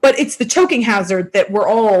fine, but it's the choking hazard that we're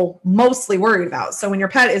all mostly worried about. So when your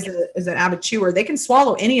pet is an avid chewer, they can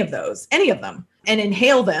swallow any of them, and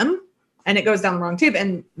inhale them, and it goes down the wrong tube,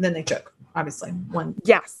 and then they choke, obviously.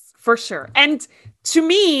 Yes, for sure. And to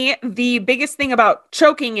me, the biggest thing about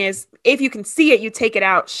choking is if you can see it, you take it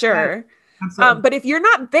out, sure. But if you're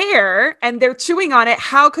not there and they're chewing on it,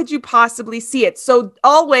 how could you possibly see it? So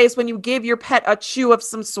always when you give your pet a chew of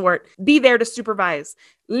some sort, be there to supervise.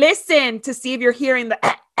 Listen to see if you're hearing the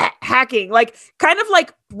hacking, kind of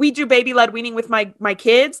we do baby led weaning with my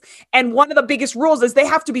kids. And one of the biggest rules is they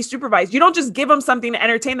have to be supervised. You don't just give them something to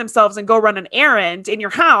entertain themselves and go run an errand in your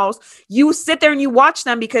house. You sit there and you watch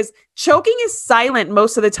them, because choking is silent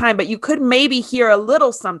most of the time, but you could maybe hear a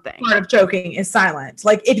little something. Part of choking is silent.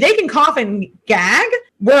 Like if they can cough and gag,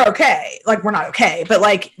 we're okay. Like we're not okay,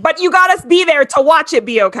 but you gotta be there to watch it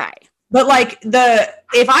be okay. But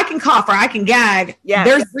if I can cough or I can gag,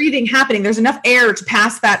 there's breathing happening. There's enough air to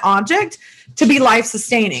pass that object to be life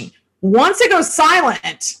sustaining. Once it goes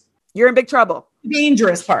silent, you're in big trouble.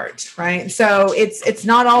 Dangerous part, right? So it's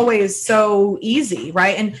not always so easy,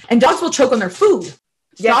 right? And dogs will choke on their food.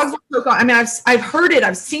 Yes. Dogs will choke on. I mean, I've heard it.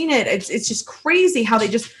 I've seen it. It's just crazy how they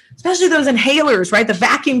just, especially those inhalers, right? The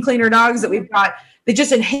vacuum cleaner dogs that we've got, they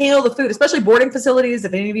just inhale the food, especially boarding facilities.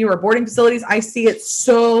 If any of you are boarding facilities, I see it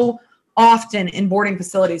so often in boarding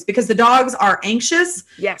facilities because the dogs are anxious.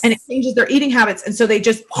 Yes. And it changes their eating habits. And so they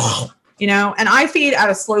just, and I feed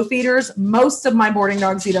out of slow feeders. Most of my boarding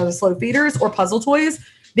dogs eat out of slow feeders or puzzle toys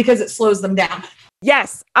because it slows them down.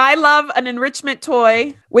 Yes, I love an enrichment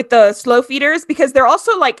toy with the slow feeders because they're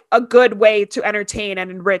also like a good way to entertain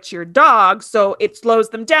and enrich your dog. So it slows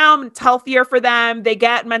them down. It's healthier for them. They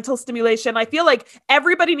get mental stimulation. I feel like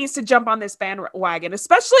everybody needs to jump on this bandwagon,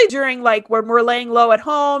 especially during like when we're laying low at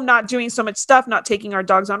home, not doing so much stuff, not taking our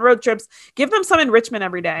dogs on road trips. Give them some enrichment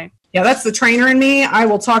every day. Yeah, that's the trainer in me. I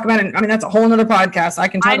will talk about it. I mean, that's a whole nother podcast.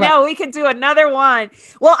 I know we could do another one.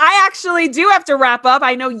 Well, I actually do have to wrap up.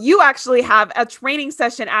 I know you actually have a training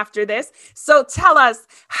session after this. So tell us,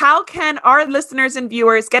 how can our listeners and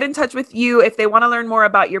viewers get in touch with you if they want to learn more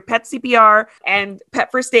about your pet CPR and pet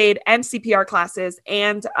first aid and CPR classes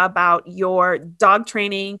and about your dog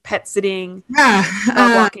training, pet sitting, dog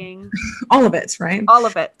walking? All of it, right? All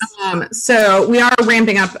of it. So we are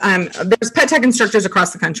ramping up. There's pet tech instructors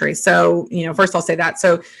across the country. So, first I'll say that.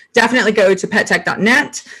 So definitely go to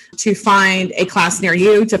pettech.net to find a class near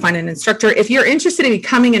you, to find an instructor. If you're interested in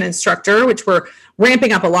becoming an instructor, which we're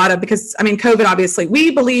ramping up a lot of, because COVID, obviously,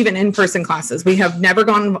 we believe in in-person classes. We have never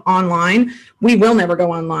gone online. We will never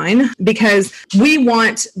go online because we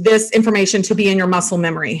want this information to be in your muscle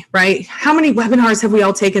memory, right? How many webinars have we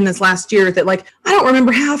all taken this last year that I don't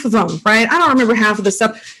remember half of them, right? I don't remember half of the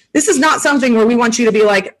stuff. This is not something where we want you to be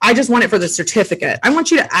like, I just want it for the certificate. I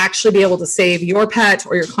want you to actually be able to save your pet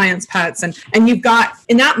or your client's pets. And you've got,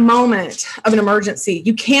 in that moment of an emergency,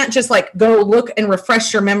 you can't just go look and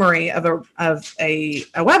refresh your memory of a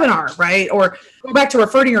webinar, right? Or go back to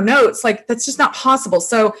refer to your notes. That's just not possible.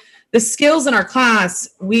 So the skills in our class,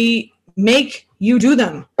 we make you do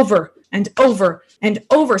them over and over and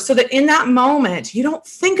over so that in that moment, you don't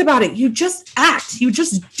think about it. You just act, you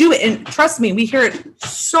just do it. And trust me, we hear it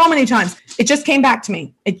so many times. It just came back to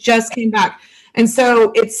me. It just came back. And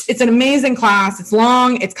so it's an amazing class. It's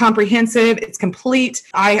long, it's comprehensive, it's complete.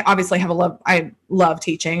 I obviously I love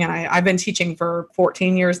teaching, and I've been teaching for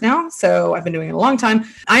 14 years now. So I've been doing it a long time.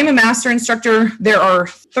 I'm a master instructor. There are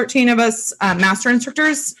 13 of us master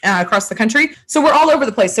instructors across the country. So we're all over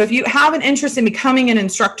the place. So if you have an interest in becoming an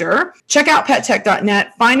instructor, check out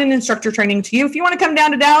pettech.net, find an instructor training to you. If you want to come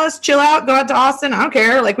down to Dallas, chill out, go out to Austin, I don't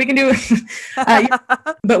care. We can do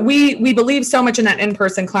it. But we believe so much in that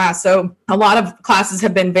in-person class. So a lot of classes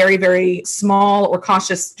have been very, very small or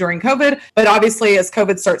cautious during COVID. But obviously, as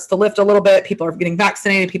COVID starts to lift a little bit, people are getting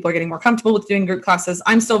vaccinated, people are getting more comfortable with doing group classes.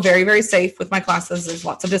 I'm still very, very safe with my classes. There's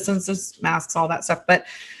lots of distances, masks, all that stuff. But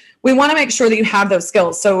we want to make sure that you have those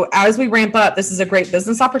skills. So as we ramp up, this is a great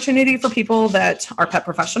business opportunity for people that are pet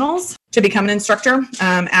professionals to become an instructor,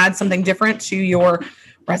 add something different to your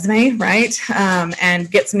resume, right? And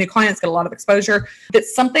get some new clients, get a lot of exposure.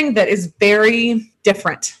 It's something that is very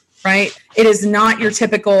different, right? It is not your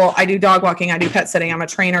typical, I do dog walking, I do pet sitting, I'm a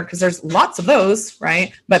trainer, because there's lots of those,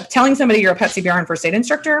 right? But telling somebody you're a pet CPR and first aid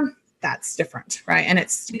instructor, that's different, right? And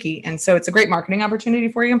it's sticky. And so it's a great marketing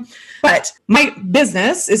opportunity for you. But my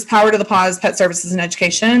business is Power to the Paws Pet Services and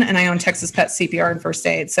Education, and I own Texas Pet CPR and First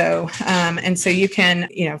Aid. So, and so you can,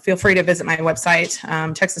 feel free to visit my website,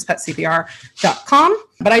 texaspetcpr.com.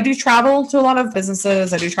 But I do travel to a lot of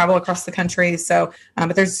businesses. I do travel across the country. So,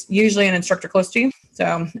 but there's usually an instructor close to you.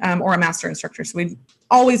 So, or a master instructor. So we'd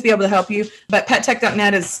always be able to help you. But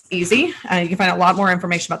pettech.net is easy. You can find a lot more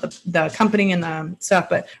information about the company and the stuff.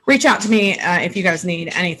 But reach out to me if you guys need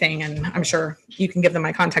anything. And I'm sure you can give them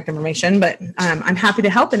my contact information. But I'm happy to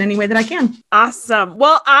help in any way that I can. Awesome.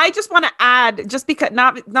 Well, I just want to add, just because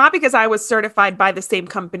not because I was certified by the same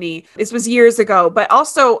company. This was years ago. But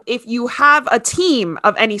also, if you have a team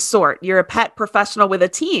of any sort, you're a pet professional with a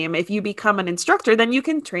team. If you become an instructor, then you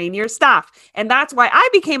can train your staff. And that's why I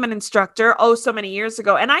became an instructor so many years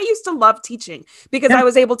ago. And I used to love teaching because I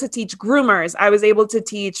was able to teach groomers. I was able to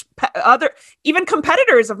teach even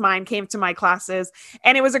competitors of mine came to my classes,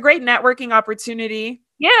 and it was a great networking opportunity.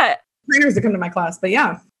 Yeah. Trainers that come to my class, but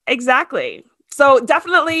yeah. Exactly. So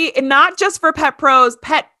definitely not just for pet pros,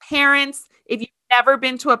 pet parents. If you've never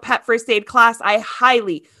been to a pet first aid class, I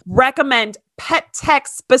highly recommend Pet Tech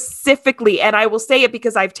specifically. And I will say it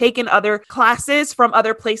because I've taken other classes from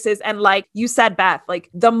other places. And like you said, Beth, like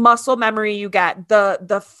the muscle memory you get,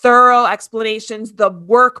 the thorough explanations, the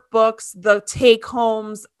workbooks, the take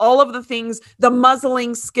homes, all of the things, the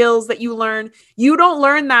muzzling skills that you learn. You don't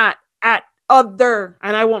learn that at other,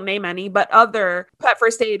 and I won't name any, but other pet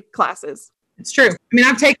first aid classes. It's true. I mean,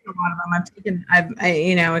 I've taken a lot of them.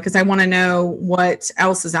 Because I want to know what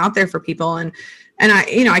else is out there for people. And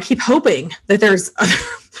I keep hoping that there's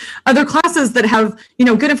other classes that have,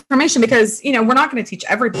 good information, because, we're not going to teach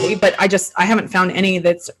everybody, but I haven't found any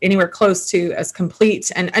that's anywhere close to as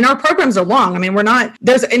complete. And our programs are long. I mean,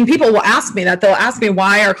 and people will ask me that. They'll ask me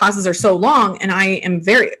why our classes are so long. And I am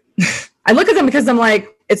I look at them because I'm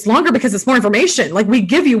like, it's longer because it's more information. Like, we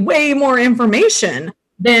give you way more information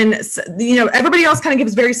than, everybody else kind of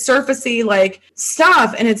gives very surfacey like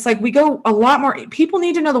stuff. And it's like, we go a lot more. People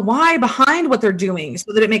need to know the why behind what they're doing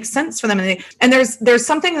so that it makes sense for them. And there's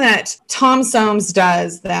something that Tom Soames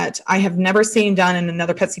does that I have never seen done in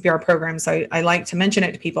another pet CPR program. So I like to mention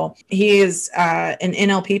it to people. He is an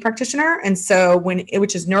NLP practitioner. And so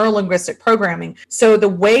which is neuro-linguistic programming. So the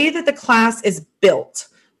way that the class is built,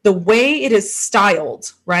 the way it is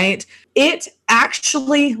styled, right? It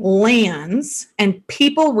actually lands and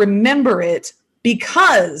people remember it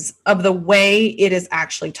because of the way it is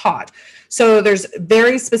actually taught. So there's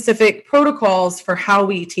very specific protocols for how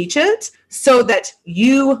we teach it so that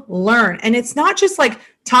you learn. And it's not just like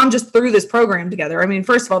Tom just threw this program together. I mean,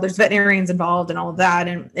 first of all, there's veterinarians involved and all of that.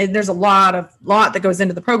 And there's a lot that goes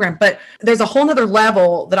into the program, but there's a whole nother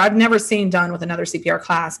level that I've never seen done with another CPR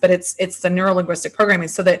class, but it's the neuro-linguistic programming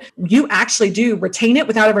so that you actually do retain it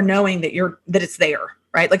without ever knowing that it's there,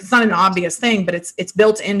 right? Like, it's not an obvious thing, but it's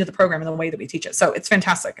built into the program in the way that we teach it. So it's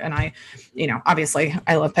fantastic. And obviously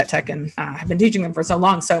I love Pet Tech and I've been teaching them for so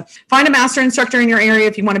long. So find a master instructor in your area.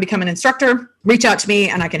 If you want to become an instructor, reach out to me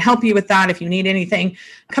and I can help you with that. If you need anything,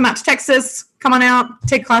 come out to Texas, come on out,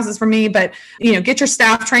 take classes from me, but get your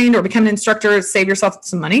staff trained or become an instructor, save yourself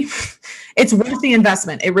some money. It's worth the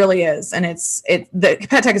investment. It really is. And the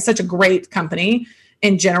Pet Tech is such a great company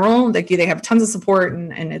in general. They have tons of support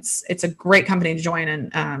and it's a great company to join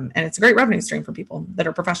and it's a great revenue stream for people that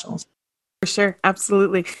are professionals. For sure.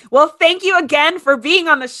 Absolutely. Well, thank you again for being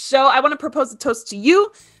on the show. I want to propose a toast to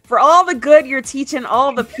you for all the good you're teaching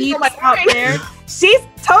all the peeps out there. She's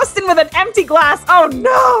toasting with an empty glass. Oh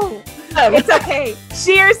no, it's okay.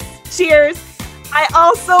 Cheers. Cheers. I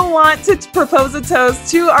also want to propose a toast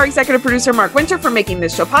to our executive producer, Mark Winter, for making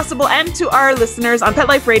this show possible, and to our listeners on Pet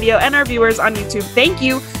Life Radio and our viewers on YouTube. Thank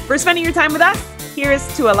you for spending your time with us.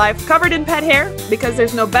 Here's to a life covered in pet hair, because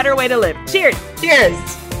there's no better way to live. Cheers.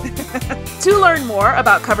 Cheers. To learn more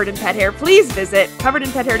about Covered in Pet Hair, please visit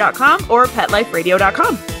coveredinpethair.com or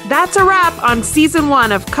petliferadio.com. That's a wrap on Season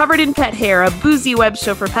 1 of Covered in Pet Hair, a boozy web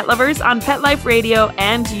show for pet lovers on Pet Life Radio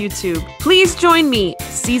and YouTube. Please join me.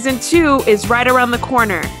 Season 2 is right around the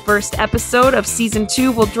corner. First episode of Season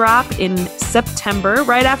 2 will drop in September,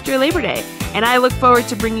 right after Labor Day. And I look forward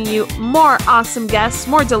to bringing you more awesome guests,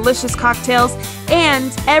 more delicious cocktails,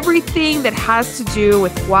 and everything that has to do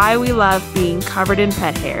with why we love being covered in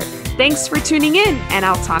pet hair. Thanks for tuning in, and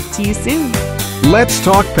I'll talk to you soon. Let's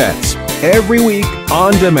Talk Pets, every week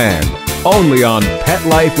on demand, only on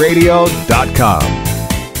PetLifeRadio.com.